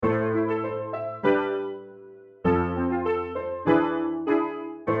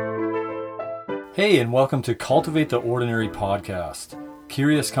Hey, and welcome to Cultivate the Ordinary podcast.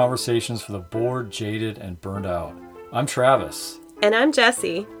 Curious conversations for the bored, jaded, and burned out. I'm Travis. And I'm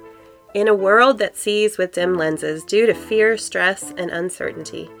Jessie. In a world that sees with dim lenses due to fear, stress, and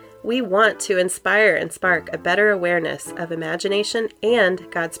uncertainty, we want to inspire and spark a better awareness of imagination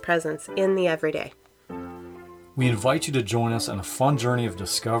and God's presence in the everyday. We invite you to join us on a fun journey of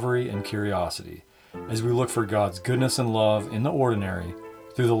discovery and curiosity as we look for God's goodness and love in the ordinary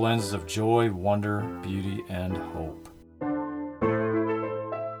through the lenses of joy, wonder, beauty, and hope.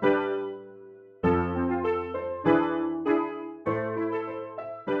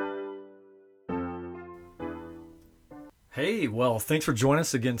 Hey, well, thanks for joining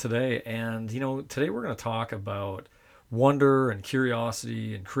us again today. And, today we're going to talk about wonder and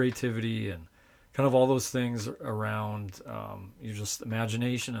curiosity and creativity and kind of all those things around your just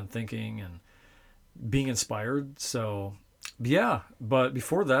imagination and thinking and being inspired. So, yeah, but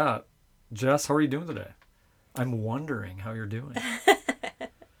before that, Jess, how are you doing today? I'm wondering how you're doing.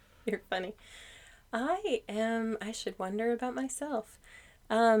 You're funny. I should wonder about myself.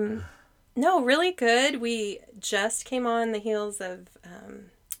 No, really good. We just came on the heels of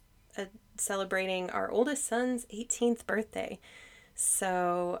celebrating our oldest son's 18th birthday.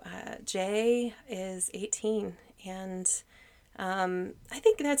 So Jay is 18, and I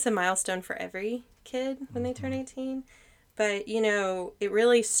think that's a milestone for every kid when they turn 18. But, it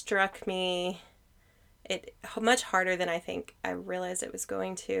really struck me much harder than I think I realized it was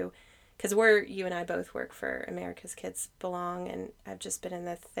going to. Because you and I both work for America's Kids Belong, and I've just been in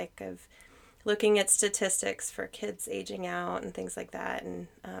the thick of looking at statistics for kids aging out and things like that. And,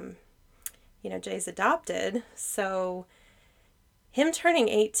 Jay's adopted, so him turning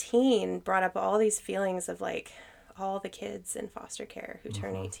 18 brought up all these feelings of like all the kids in foster care who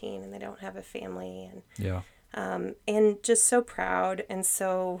turn 18 and they don't have a family. And Yeah. And just so proud and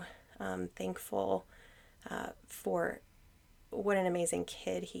so thankful for what an amazing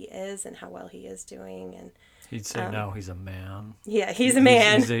kid he is and how well he is doing. And He'd say now he's a man. Yeah, he's a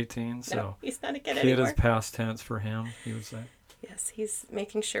man. He's 18, so no, he's not a kid anymore. Kid is past tense for him, he would say. Yes, he's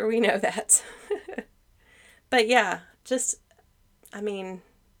making sure we know that. But yeah,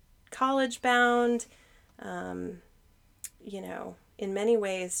 college bound, in many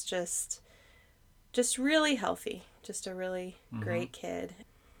ways just really healthy, just a really great kid.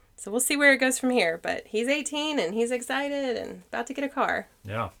 So we'll see where it goes from here, but he's 18 and he's excited and about to get a car.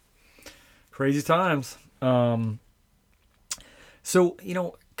 Yeah. Crazy times. So,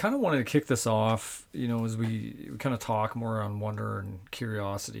 kind of wanted to kick this off, as we kind of talk more on wonder and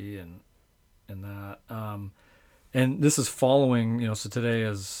curiosity and that. And this is following, so today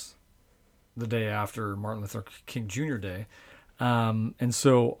is the day after Martin Luther King Jr. Day. And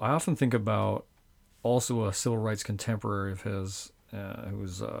so I often think about also a civil rights contemporary of his, who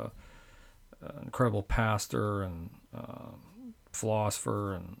was an incredible pastor and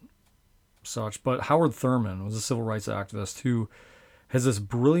philosopher and such. But Howard Thurman was a civil rights activist who has this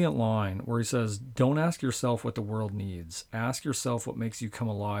brilliant line where he says, "Don't ask yourself what the world needs. Ask yourself what makes you come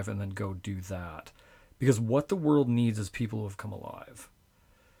alive and then go do that. Because what the world needs is people who have come alive."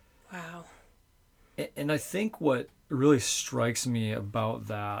 Wow. And I think what really strikes me about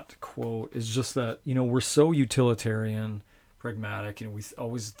that quote is just that, we're so utilitarian, pragmatic, we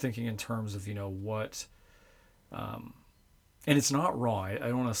always thinking in terms of, what, and it's not wrong. I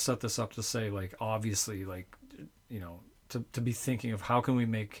don't want to set this up to say, like, obviously, like, to be thinking of how can we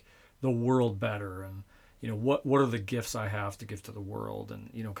make the world better and, what are the gifts I have to give to the world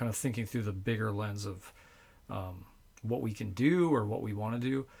and, kind of thinking through the bigger lens of what we can do or what we want to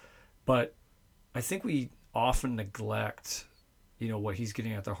do. But I think we often neglect, what he's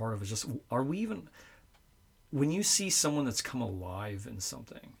getting at the heart of is just, are we even, when you see someone that's come alive in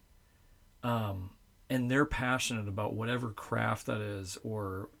something, and they're passionate about whatever craft that is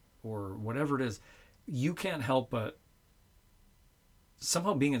or whatever it is, you can't help but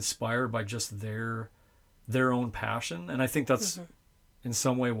somehow being inspired by just their own passion. And I think that's in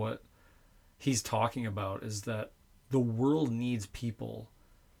some way what he's talking about, is that the world needs people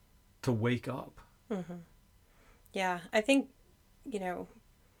to wake up. Yeah, I think,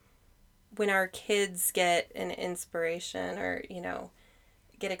 when our kids get an inspiration or,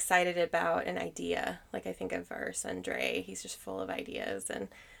 get excited about an idea, like I think of our son Dre, he's just full of ideas and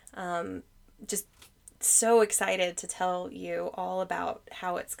just so excited to tell you all about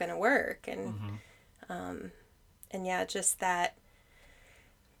how it's going to work. And yeah, just that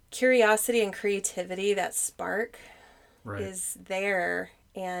curiosity and creativity, that spark is there.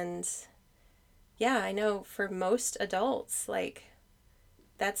 And yeah, I know for most adults, like,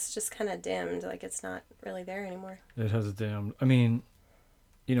 that's just kind of dimmed. Like, it's not really there anymore. It has dimmed.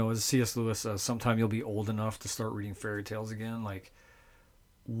 as C.S. Lewis says, sometime you'll be old enough to start reading fairy tales again. Like,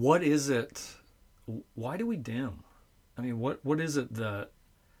 what is it? Why do we dim? I mean, what is it that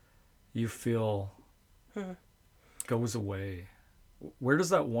you feel goes away? Where does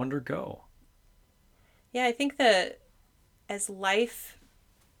that wonder go? Yeah, I think that as life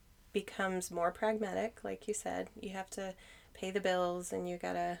becomes more pragmatic, like you said, you have to pay the bills and you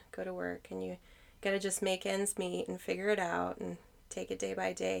gotta go to work and you gotta just make ends meet and figure it out and take it day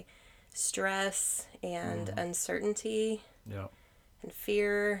by day. Stress and uncertainty Yeah. and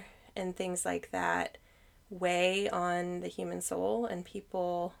fear and things like that weigh on the human soul. And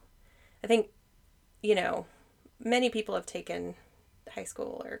people, I think, many people have taken high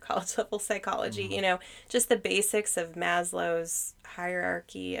school or college level psychology. Just the basics of Maslow's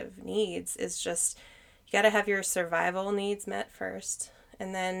hierarchy of needs is just, you got to have your survival needs met first,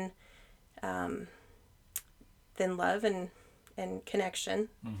 and then love and connection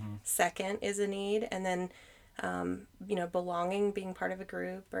second is a need, and then belonging, being part of a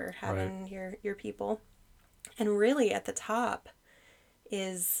group or having your people. And really at the top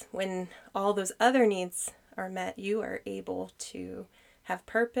is when all those other needs are met, you are able to have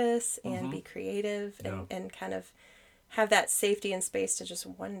purpose and be creative and kind of have that safety and space to just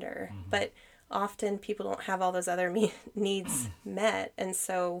wonder. But often people don't have all those other needs met, and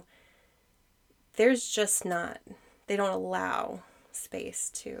so there's just not, they don't allow space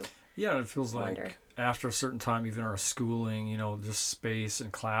to it feels wonder. like after a certain time, even our schooling, just space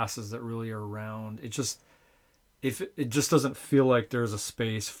and classes that really are around, it just doesn't feel like there's a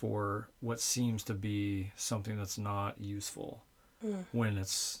space for what seems to be something that's not useful when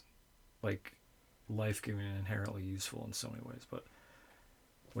it's like life-giving and inherently useful in so many ways. But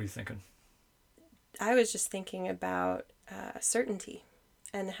what are you thinking? I was just thinking about certainty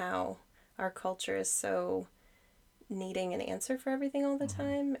and how our culture is so needing an answer for everything all the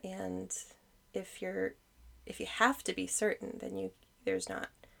time. And if you have to be certain, then there's not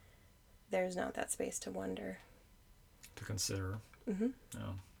that space to wonder, to consider.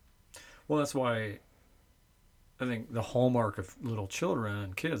 Yeah. Well, that's why I think the hallmark of little children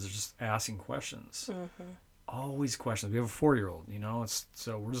and kids is just asking questions. Always questions. We have a 4-year-old,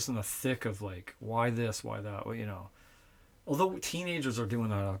 so we're just in the thick of like, why this, why that, although teenagers are doing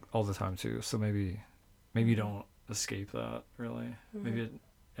that all the time too. So maybe you don't escape that really. Maybe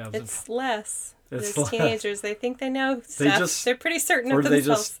it's less. It's Those teenagers, they think they know stuff. They're pretty certain of themselves. Or they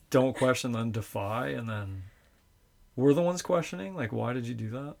just don't question, then defy, and then we're the ones questioning. Like, why did you do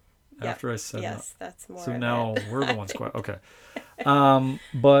that? Yep. After I said that. Yes, that's more. So now we're the ones questioning. Okay.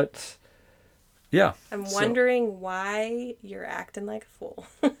 But yeah. I'm wondering why you're acting like a fool.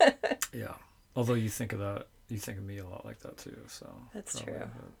 Yeah. Although you think of me a lot like that too. So that's true.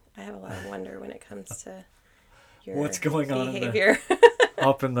 I have a lot of wonder when it comes to your what's going behavior. on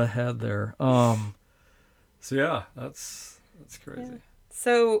up in the head there. So yeah, that's crazy. Yeah.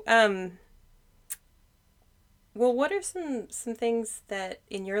 So well, what are some things that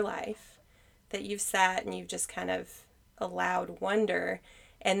in your life that you've sat and you've just kind of allowed wonder,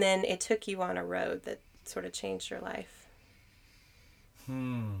 and then it took you on a road that sort of changed your life?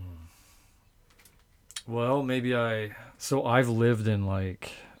 Well, maybe I've lived in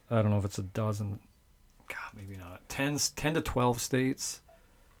like, I don't know if it's a dozen, God, maybe not, 10 to 12 states.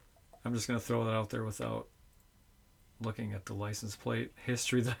 I'm just going to throw that out there without looking at the license plate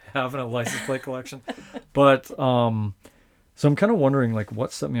history that I have in a license plate collection. But, so I'm kind of wondering like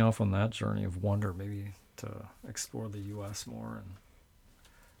what set me off on that journey of wonder, maybe to explore the U.S. more. And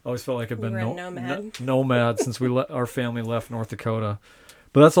I always felt like I've been nomad since our family left North Dakota.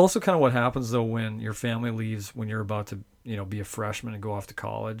 But that's also kind of what happens though when your family leaves when you're about to, be a freshman and go off to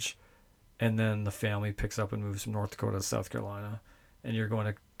college, and then the family picks up and moves from North Dakota to South Carolina, and you're going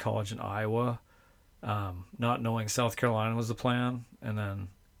to college in Iowa, not knowing South Carolina was the plan, and then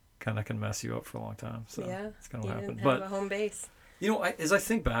kind of can mess you up for a long time. So that's kind of what happened. But a home base. As I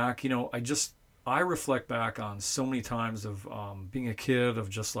think back, I reflect back on so many times of being a kid, of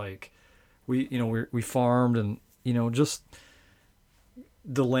just like we farmed and just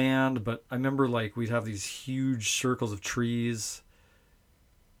the land, but I remember like we'd have these huge circles of trees.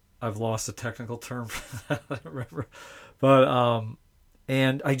 I've lost the technical term for that. I don't remember. But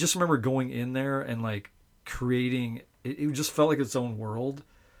and I just remember going in there and like creating it just felt like its own world.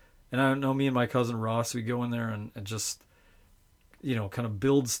 And I know me and my cousin Ross, we go in there and just kind of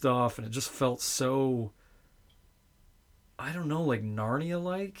build stuff, and it just felt so, I don't know, like Narnia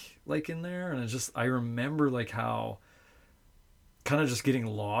like in there. And I remember like how kind of just getting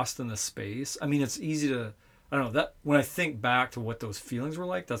lost in the space. I mean, it's easy to, I don't know, that when I think back to what those feelings were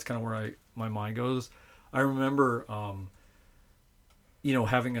like, that's kind of where my mind goes. I remember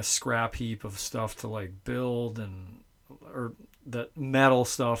having a scrap heap of stuff to like build or that metal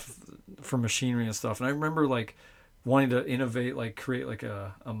stuff for machinery and stuff. And I remember like wanting to innovate, like create like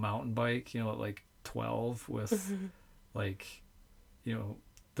a mountain bike, at like 12 with like,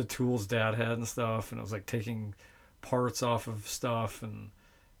 the tools dad had and stuff. And I was like taking parts off of stuff and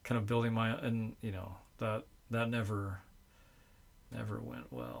kind of building and that never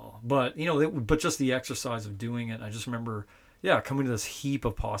went well. But, but just the exercise of doing it, I just remember, coming to this heap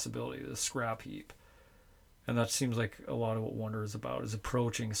of possibility, this scrap heap. And that seems like a lot of what wonder is about, is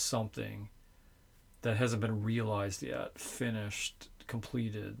approaching something that hasn't been realized yet, finished,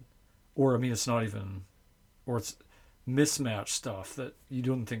 completed. Or, I mean, it's not even, or it's mismatched stuff that you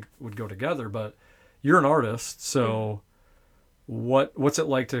don't think would go together, but you're an artist, so what's it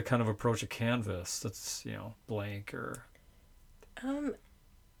like to kind of approach a canvas that's, blank or...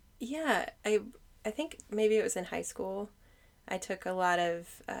 Yeah, I think maybe it was in high school. I took a lot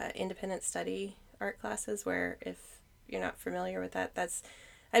of independent study art classes where, if you're not familiar with that,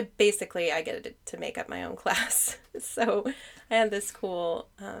 I get to make up my own class. So I had this cool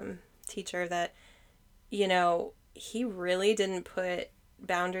teacher that, he really didn't put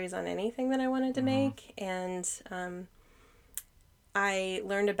boundaries on anything that I wanted to make. And I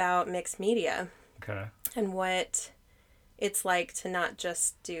learned about mixed media. Okay. And what it's like to not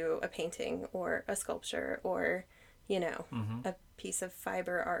just do a painting or a sculpture or, a piece of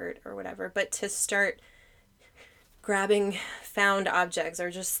fiber art or whatever, but to start grabbing found objects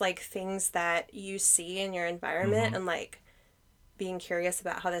or just like things that you see in your environment and like being curious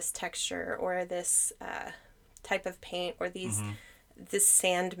about how this texture or this type of paint or this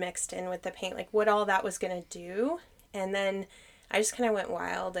sand mixed in with the paint, like what all that was going to do. And then I just kind of went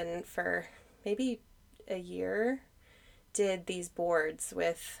wild, and for maybe a year did these boards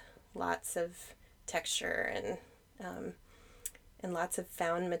with lots of texture and lots of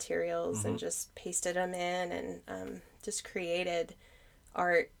found materials and just pasted them in and just created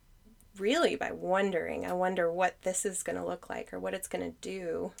art really by wondering. I wonder what this is going to look like or what it's going to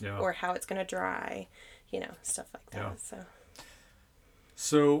do or how it's going to dry, stuff like that.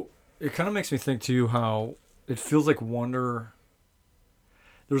 So it kind of makes me think too how it feels like wonder...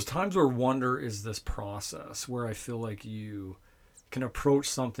 There's times where wonder is this process where I feel like you can approach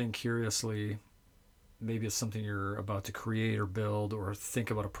something curiously. Maybe it's something you're about to create or build or think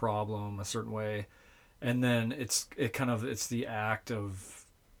about a problem a certain way. And then it's the act of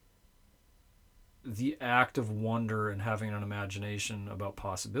wonder and having an imagination about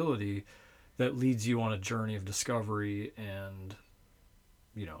possibility that leads you on a journey of discovery and,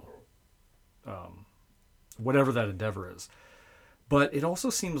 whatever that endeavor is. But it also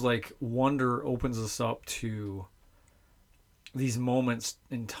seems like wonder opens us up to these moments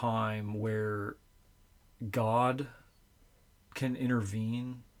in time where God can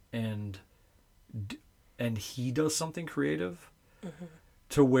intervene and he does something creative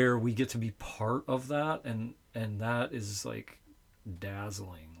to where we get to be part of that, and that is like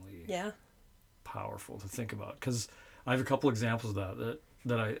dazzlingly powerful to think about, because I have a couple examples of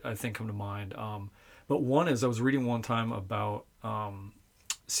that I think come to mind. But one is, I was reading one time about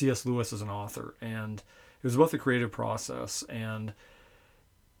C.S. Lewis as an author, and it was about the creative process. And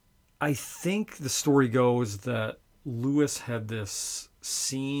I think the story goes that Lewis had this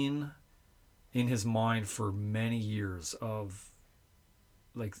scene in his mind for many years of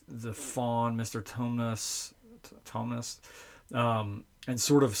like the faun, Mr. Tumnus, and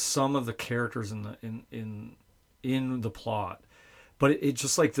sort of some of the characters in the plot. But it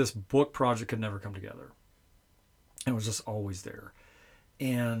just like this book project could never come together. It was just always there.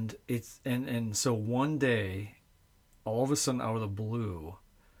 And so one day, all of a sudden out of the blue,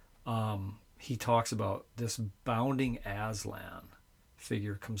 he talks about this bounding Aslan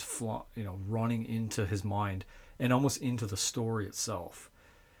figure comes running into his mind and almost into the story itself.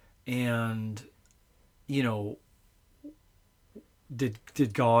 And,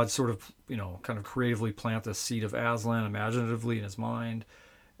 did God sort of, kind of creatively plant the seed of Aslan imaginatively in his mind?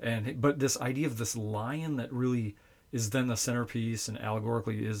 But this idea of this lion that really is then the centerpiece and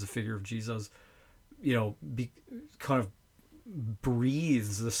allegorically is the figure of Jesus, kind of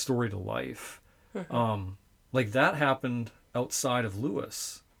breathes the story to life. Like that happened outside of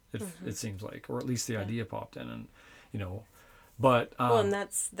Lewis, it seems like, or at least the idea popped in, and but and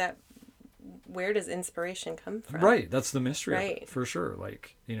that. Where does inspiration come from? Right, that's the mystery of right. it, for sure.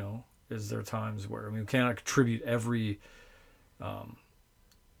 Like, is there times where, we cannot attribute every, kind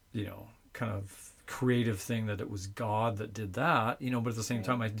of creative thing that it was God that did that, but at the same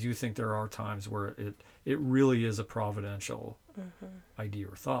time, I do think there are times where it really is a providential idea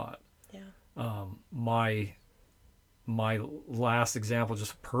or thought. Yeah. my last example,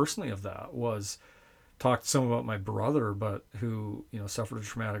 just personally, of that was talked some about my brother, but who, suffered a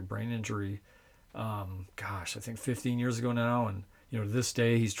traumatic brain injury. I think 15 years ago now, and to this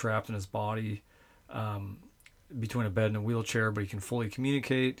day he's trapped in his body, between a bed and a wheelchair, but he can fully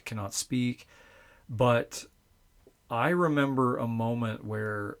communicate, cannot speak. But I remember a moment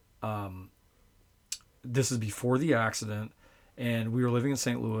where, this is before the accident, and we were living in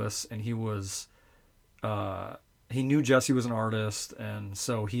St. Louis, and he knew Jesse was an artist, and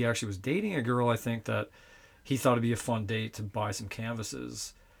so he actually was dating a girl, I think, that he thought it'd be a fun date to buy some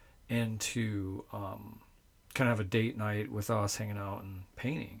canvases and to kind of have a date night with us hanging out and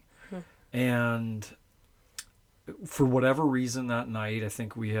painting. And for whatever reason that night, I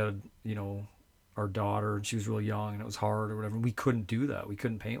think we had, our daughter, and she was really young, and it was hard or whatever. We couldn't do that. We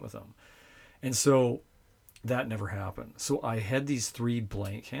couldn't paint with them. And so that never happened. So I had these 3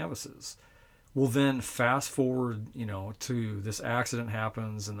 blank canvases. Well, then fast forward, to this accident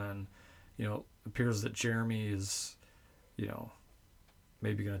happens, and then, it appears that Jeremy is,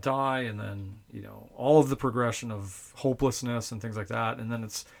 maybe going to die, and then, all of the progression of hopelessness and things like that. And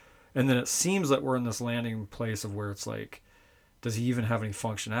then it seems that we're in this landing place of where it's like, does he even have any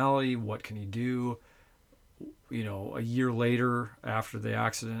functionality? What can he do? A year later, after the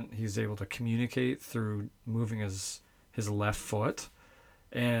accident, he's able to communicate through moving his left foot.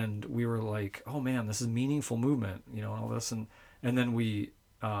 And we were like, oh man, this is meaningful movement, and all this. And then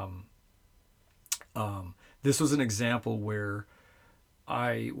this was an example where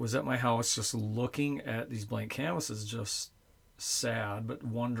I was at my house just looking at these blank canvases, just sad, but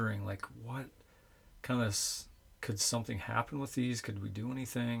wondering, like, what kind of, could something happen with these? Could we do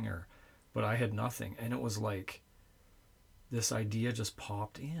anything? But I had nothing. And it was like this idea just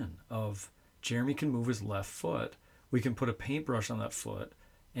popped in of Jeremy can move his left foot. We can put a paintbrush on that foot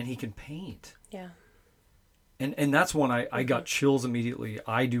and he can paint. Yeah. And that's when I got chills immediately.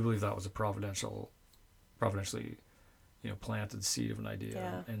 I do believe that was a providentially, planted seed of an idea.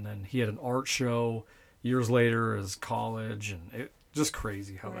 Yeah. And then he had an art show years later as college, and it just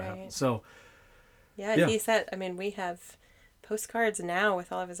crazy how that happened. So yeah, he said, we have postcards now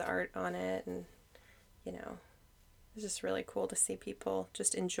with all of his art on it, and it's just really cool to see people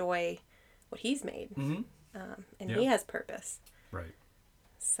just enjoy what he's made. Mm-hmm. And he has purpose. Right.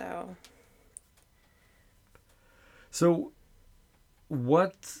 So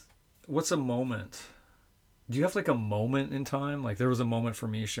what's a moment? Do you have like a moment in time? Like there was a moment for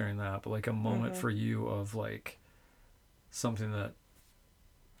me sharing that, but like a moment for you of like something that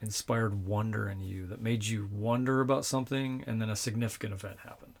inspired wonder in you, that made you wonder about something, and then a significant event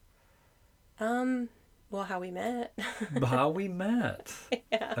happened. Well, how we met. How we met.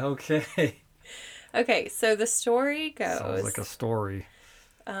 Yeah. Okay, so the story goes... Sounds like a story.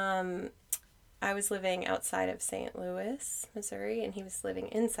 I was living outside of St. Louis, Missouri, and he was living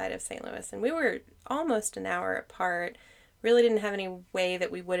inside of St. Louis. And we were almost an hour apart. Really didn't have any way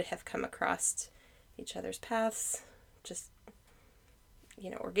that we would have come across each other's paths, just,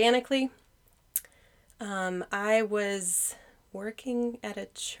 organically. I was working at a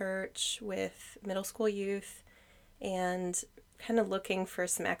church with middle school youth and kind of looking for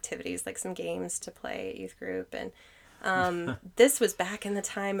some activities, like some games to play at youth group. And this was back in the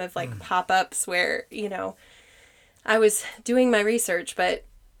time of like pop-ups where, I was doing my research, but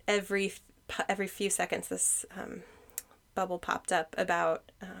every few seconds this bubble popped up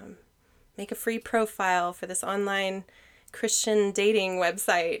about make a free profile for this online Christian dating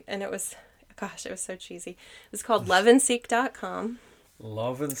website. And it was so cheesy. It was called loveandseek.com.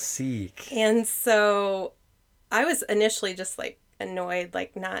 Love and Seek. And so I was initially just like annoyed,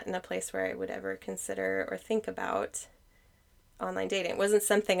 like not in a place where I would ever consider or think about online dating. It wasn't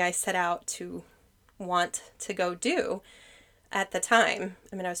something I set out to want to go do at the time.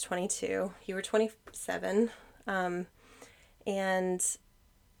 I was 22. You were 27. And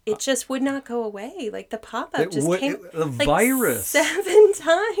it just would not go away. Like the pop-up came the like virus 7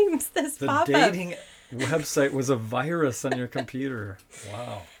 times. The pop-up. Dating website was a virus on your computer.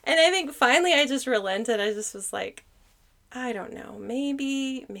 Wow. And I think finally I just relented. I just was like, I don't know.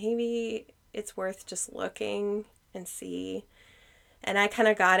 Maybe it's worth just looking and see. And I kind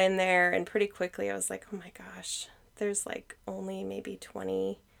of got in there, and pretty quickly I was like, oh my gosh, there's like only maybe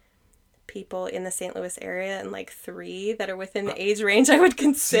 20 people in the St. Louis area, and like 3 that are within the age range I would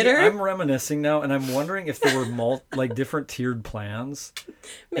consider. See, I'm reminiscing now, and I'm wondering if there were like different tiered plans.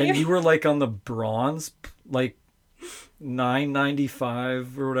 Maybe. And you were like on the bronze, like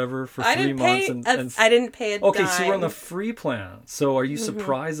 $9.95 or whatever for 3 months. I didn't pay a dime. Okay, so you were on the free plan. So are you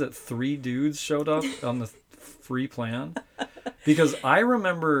surprised that 3 dudes showed up on the free plan? Because I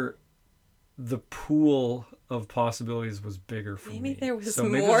remember the pool of possibilities was bigger for Maybe me. there was So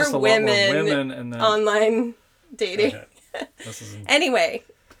maybe more just a lot more women women and then online dating. okay. This is Anyway,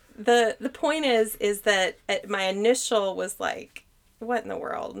 the point is that my initial was like, what in the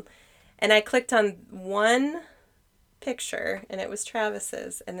world? And I clicked on one picture, and it was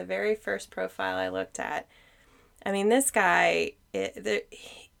Travis's, and the very first profile I looked at. I mean, this guy,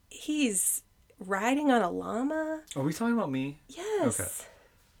 he's riding on a llama. Are we talking about me? Yes. Okay.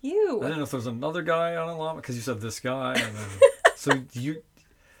 You. I didn't know if there was another guy on a llama because you said this guy and then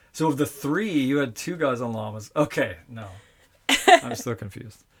so of the three you had two guys on llamas. Okay, no. I'm still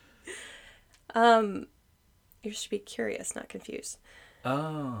confused. You should be curious, not confused.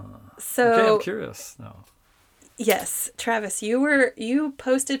 Ah. So okay, I'm curious now. yes, Travis, you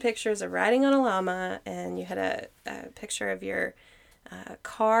posted pictures of riding on a llama, and you had a picture of your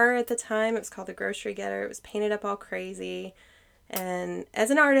car at the time. It was called the Grocery Getter. It was painted up all crazy. And as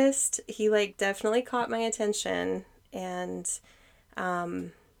an artist, he like definitely caught my attention. And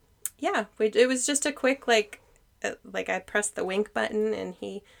yeah, it was just a quick like I pressed the wink button, and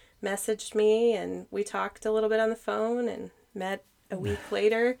he messaged me, and we talked a little bit on the phone, and met a week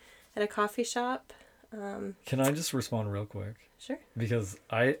later at a coffee shop. Can I just respond real quick? Sure. Because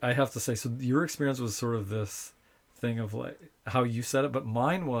I have to say, so your experience was sort of this thing of like how you said it, but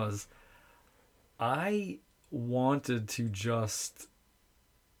mine was I wanted to just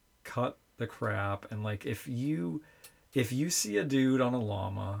cut the crap and like if you see a dude on a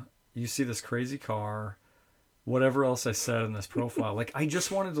llama, you see this crazy car, whatever else I said in this profile, like I just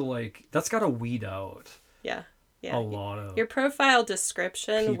wanted to like that's got to weed out. Yeah. A Yeah. lot of your profile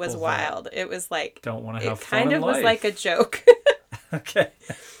description was people wild. It was like don't want to have fun it kind in of was life. like a joke. Okay.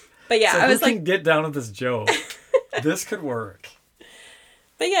 But yeah, So I was who can like get down with this joke? This could work.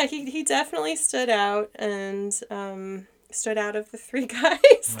 but yeah, he definitely stood out and stood out of the three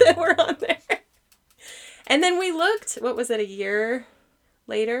guys that were on there. And then we looked, what was it, a year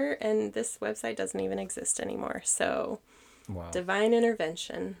later, and this website doesn't even exist anymore. So Wow. divine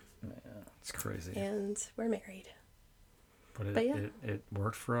intervention. Yeah, it's crazy. And we're married. But yeah. it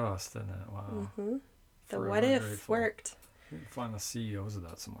worked for us, didn't it? Wow. Mm-hmm. The Forever what if grateful. worked. You can find the CEOs of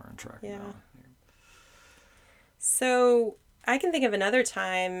that somewhere and track Yeah. them down. So I can think of another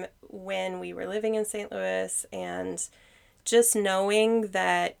time when we were living in St. Louis and just knowing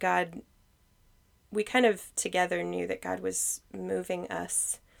that God, we kind of together knew that God was moving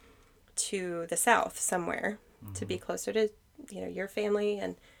us to the South somewhere to be closer to, your family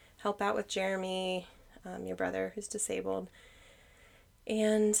and help out with Jeremy, your brother who's disabled.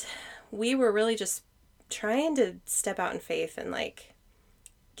 And we were really just trying to step out in faith and like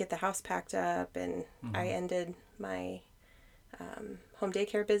get the house packed up. And I ended my home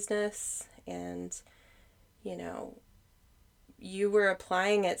daycare business, and you were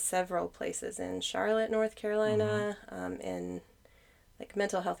applying at several places in Charlotte, North Carolina, in like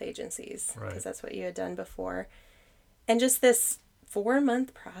mental health agencies, because Right. that's what you had done before. And just this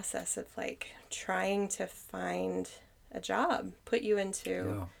 4-month process of like trying to find a job put you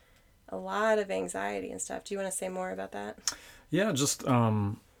into a lot of anxiety and stuff. Do you want to say more about that? Yeah, just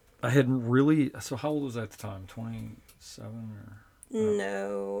I had really. So how old was I at the time? 27 or?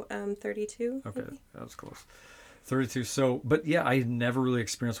 No, 32. Okay, Maybe? that was close. 32. So, but yeah, I had never really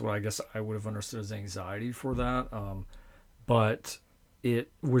experienced what I guess I would have understood as anxiety for that. But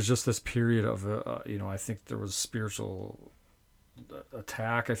it was just this period of, I think there was spiritual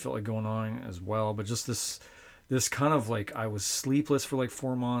attack I felt like going on as well. But just this kind of like I was sleepless for like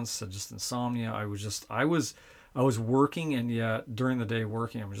 4 months, just insomnia. I was working, and yet during the day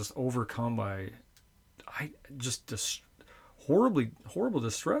working, I was just overcome by horrible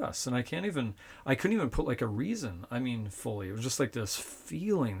distress, and I couldn't even put like a reason. I mean, fully, it was just like this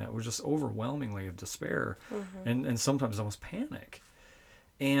feeling that was just overwhelmingly of despair, and sometimes almost panic,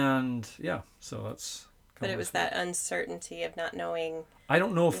 and yeah, so that's. But it was that uncertainty of not knowing. I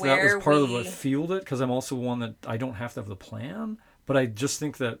don't know if that where was part of we- what fueled it, because I'm also one that I don't have to have the plan, but I just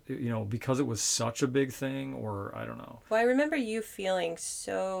think that because it was such a big thing, or I don't know. Well, I remember you feeling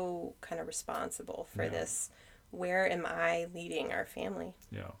so kind of responsible for this. Where am I leading our family?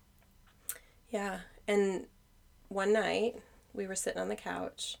 Yeah. Yeah. And one night we were sitting on the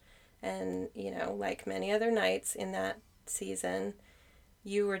couch, and, like many other nights in that season,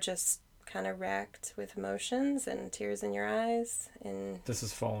 you were just kind of wrecked with emotions and tears in your eyes. And This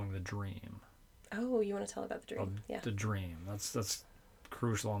is following the dream. oh, you want to tell about the dream? Yeah. The dream. That's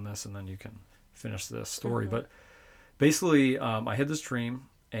crucial on this, and then you can finish this story. But basically, I had this dream,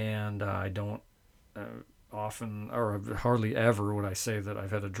 and I don't often, or hardly ever, would I say that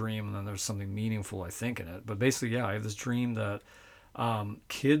I've had a dream and then there's something meaningful I think in it. But basically, yeah, I have this dream that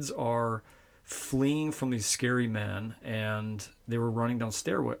kids are fleeing from these scary men, and they were running down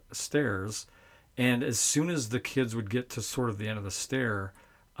stairs. And as soon as the kids would get to sort of the end of the stair,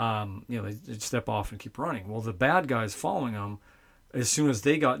 they'd step off and keep running. Well, the bad guys following them, as soon as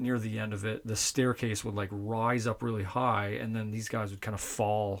they got near the end of it, the staircase would like rise up really high, and then these guys would kind of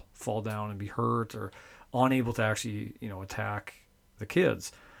fall down and be hurt or unable to actually, attack the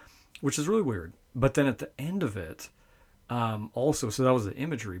kids, which is really weird. But then at the end of it, also, so that was the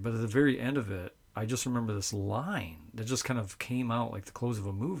imagery, but at the very end of it, I just remember this line that just kind of came out like the close of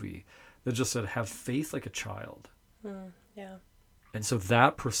a movie that just said, "Have faith like a child." Yeah. And so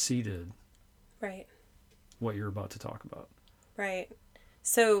that preceded Right. what you're about to talk about. Right.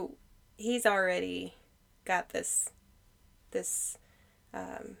 So he's already got this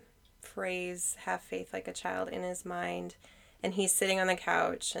phrase, "have faith like a child," in his mind, and he's sitting on the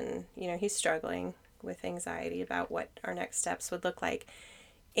couch, and he's struggling with anxiety about what our next steps would look like.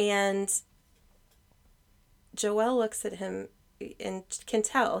 And Joelle looks at him and can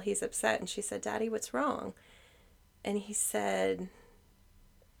tell he's upset, and she said, "Daddy, what's wrong?" And he said,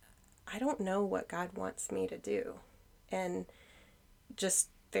 "I don't know what God wants me to do." And just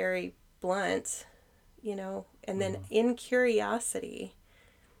very blunt, and then in curiosity,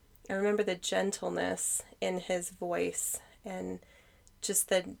 I remember the gentleness in his voice and just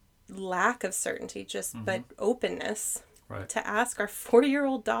the lack of certainty, but openness, right, to ask our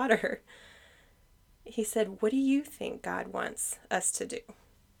 40-year-old daughter. He said, "What do you think God wants us to do?"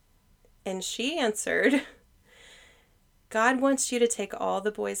 And she answered, "God wants you to take all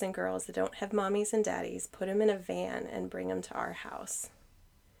the boys and girls that don't have mommies and daddies, put them in a van, and bring them to our house."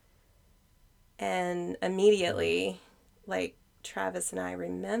 And immediately, like, Travis and I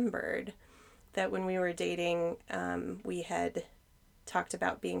remembered that when we were dating, we had talked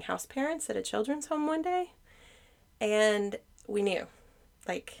about being house parents at a children's home one day. And we knew,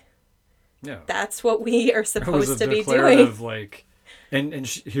 like, that's what we are supposed to be doing. Like, and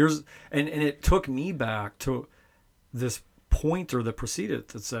it took me back to this pointer that preceded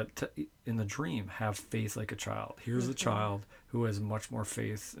that said, in the dream, "Have faith like a child." Here's a child who has much more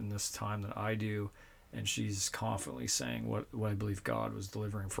faith in this time than I do, and she's confidently saying what I believe God was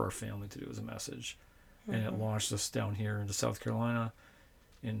delivering for our family to do as a message. And it launched us down here into South Carolina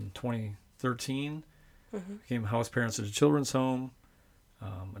in 2013. Became house parents at a children's home,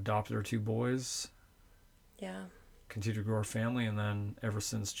 adopted our 2 boys. Yeah. Continued to grow our family, and then ever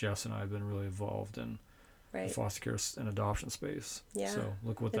since, Jess and I have been really involved in the foster care and adoption space. Yeah. So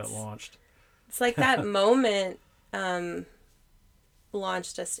look what that launched. It's like that moment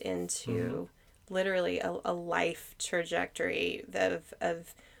launched us into literally a life trajectory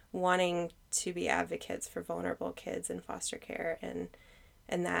of wanting to be advocates for vulnerable kids in foster care, and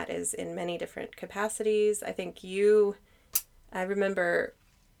that is in many different capacities. I think I remember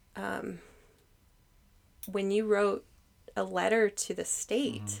when you wrote a letter to the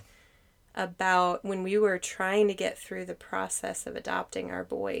state about when we were trying to get through the process of adopting our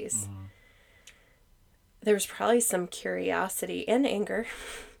boys. There was probably some curiosity and anger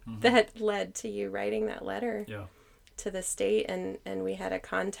that led to you writing that letter to the state, and we had a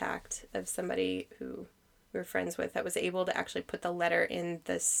contact of somebody who we were friends with that was able to actually put the letter in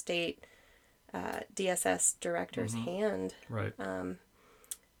the state DSS director's hand. Right.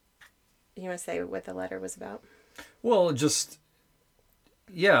 You want to say what the letter was about? Well, just,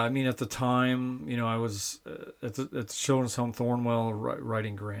 I mean, at the time, I was at the Children's Home Thornwell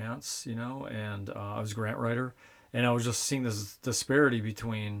writing grants, and I was a grant writer, and I was just seeing this disparity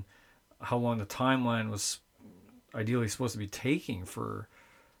between how long the timeline was ideally supposed to be taking for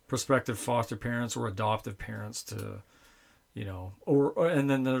prospective foster parents or adoptive parents to, and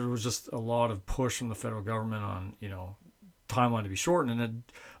then there was just a lot of push from the federal government on, timeline to be shortened. And then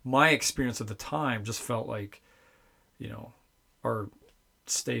my experience at the time just felt like, our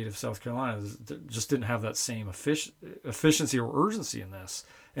state of South Carolina just didn't have that same efficiency or urgency in this.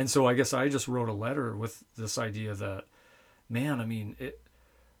 And so I guess I just wrote a letter with this idea that, man, I mean,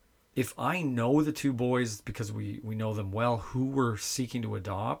 if I know the 2 boys, because we know them well, who we're seeking to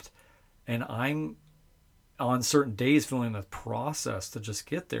adopt, and I'm on certain days feeling the process to just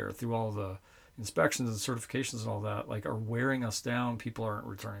get there through all the inspections and certifications and all that, like, are wearing us down, people aren't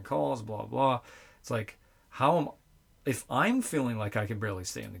returning calls, blah, blah. It's like, if I'm feeling like I can barely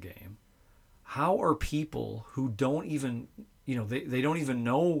stay in the game, how are people who don't even, they don't even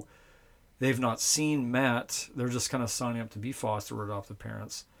know, they've not seen, met, they're just kind of signing up to be foster or adoptive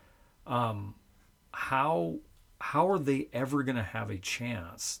parents, how are they ever going to have a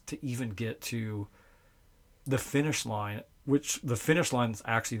chance to even get to the finish line, which the finish line is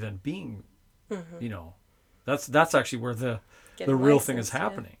actually then being, that's actually where the real thing is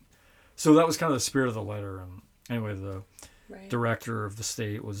happening. So that was kind of the spirit of the letter. And anyway, the Right. director of the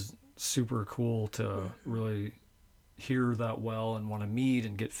state was super cool to really hear that well and want to meet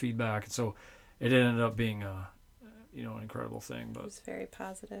and get feedback. And so it ended up being an incredible thing. It But was very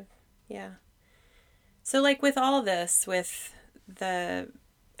positive. Yeah. So, like with all this, with the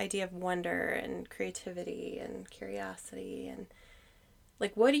idea of wonder and creativity and curiosity, and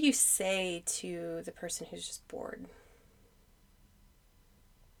like, what do you say to the person who's just bored?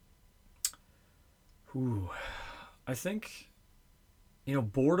 ooh, I think,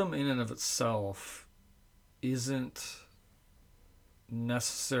 boredom in and of itself isn't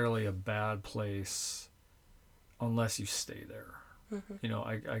necessarily a bad place unless you stay there.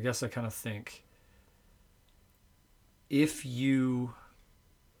 I guess I kind of think if you,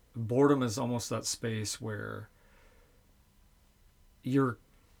 boredom is almost that space where you're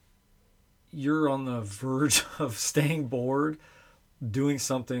on the verge of staying bored, doing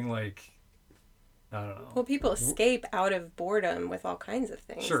something like, I don't know. Well, people escape out of boredom with all kinds of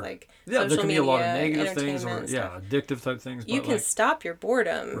things, Sure. like Yeah, there social can be media, a lot of negative things, entertainment, or and stuff. addictive type things. You But can like, stop your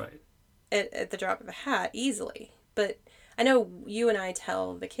boredom right, at the drop of a hat easily. But I know you and I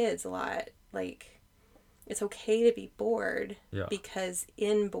tell the kids a lot, like, it's okay to be bored yeah, because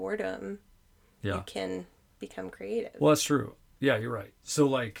in boredom yeah. you can become creative. Well, that's true. Yeah, you're right. So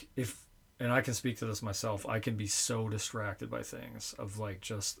like, and I can speak to this myself, I can be so distracted by things of like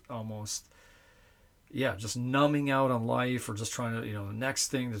just almost, just numbing out on life, or just trying to, the next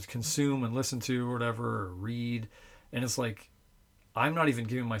thing to consume and listen to or whatever, or read. And it's like, I'm not even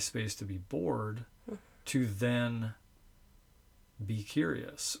giving my space to be bored, to then be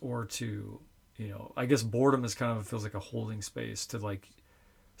curious, or to, I guess boredom is kind of, feels like a holding space to like,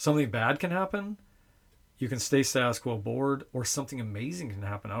 something bad can happen. You can stay status quo bored, or something amazing can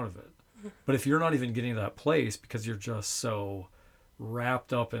happen out of it. But if you're not even getting to that place because you're just so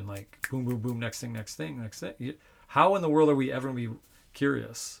wrapped up in like boom, boom, boom, next thing, how in the world are we ever going to be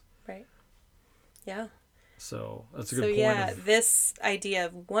curious? Right. Yeah. So that's a good So point. yeah, this idea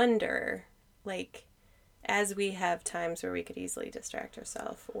of wonder, like, as we have times where we could easily distract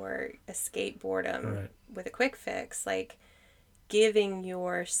ourselves or escape boredom Right. with a quick fix, like giving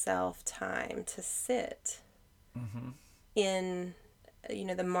yourself time to sit in,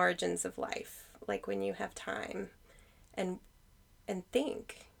 the margins of life, like when you have time and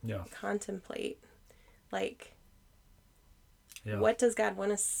think, Yeah. contemplate, like, Yeah. what does God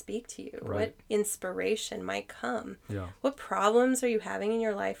want to speak to you? Right. What inspiration might come? Yeah. What problems are you having in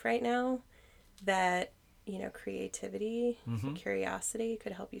your life right now that, creativity, curiosity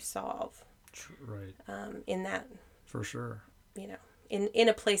could help you solve? Right. In that, For sure. in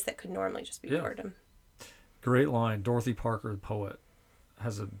a place that could normally just be boredom. Great line. Dorothy Parker, the poet,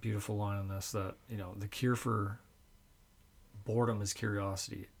 has a beautiful line on this, that, the cure for boredom is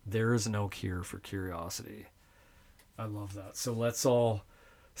curiosity. There is no cure for curiosity. I love that. So let's all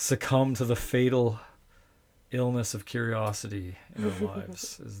succumb to the fatal illness of curiosity in our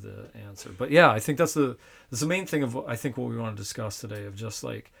lives is the answer. But yeah, I think that's the main thing of, I think, what we want to discuss today, of just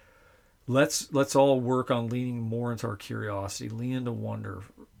like, let's all work on leaning more into our curiosity, lean into wonder,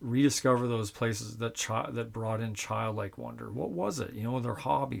 rediscover those places that brought in childlike wonder. What was it? Their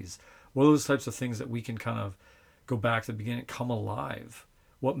hobbies. What are those types of things that we can kind of go back to the beginning, come alive?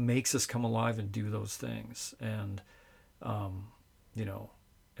 What makes us come alive and do those things? And,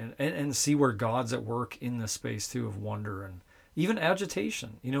 and see where God's at work in this space too, of wonder and even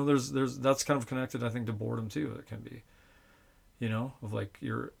agitation. There's that's kind of connected, I think, to boredom too. It can be, of like,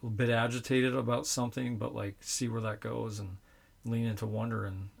 you're a bit agitated about something, but like, see where that goes and lean into wonder,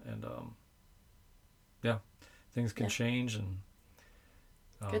 and things can change, and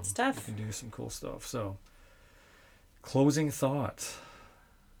Good stuff. You can do some cool stuff. So, closing thought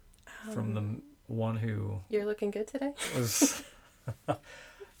from the one who You're looking good today. was. I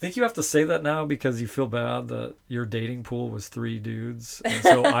think you have to say that now because you feel bad that your dating pool was 3 dudes, and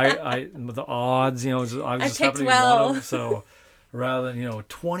so I the odds, I was just happening to be one of them. So rather than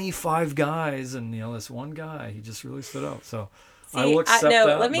 25 guys and this one guy, he just really stood out. So See, I will accept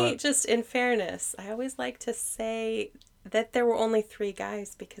that. Let me just, in fairness, I always like to say that there were only 3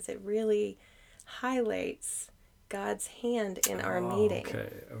 guys because it really highlights God's hand in our meeting.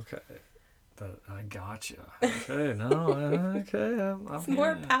 Okay. I got you. Okay, It's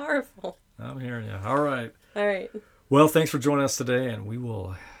more powerful. I'm hearing you. All right. All right. Well, thanks for joining us today, and we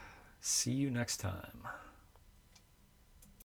will see you next time.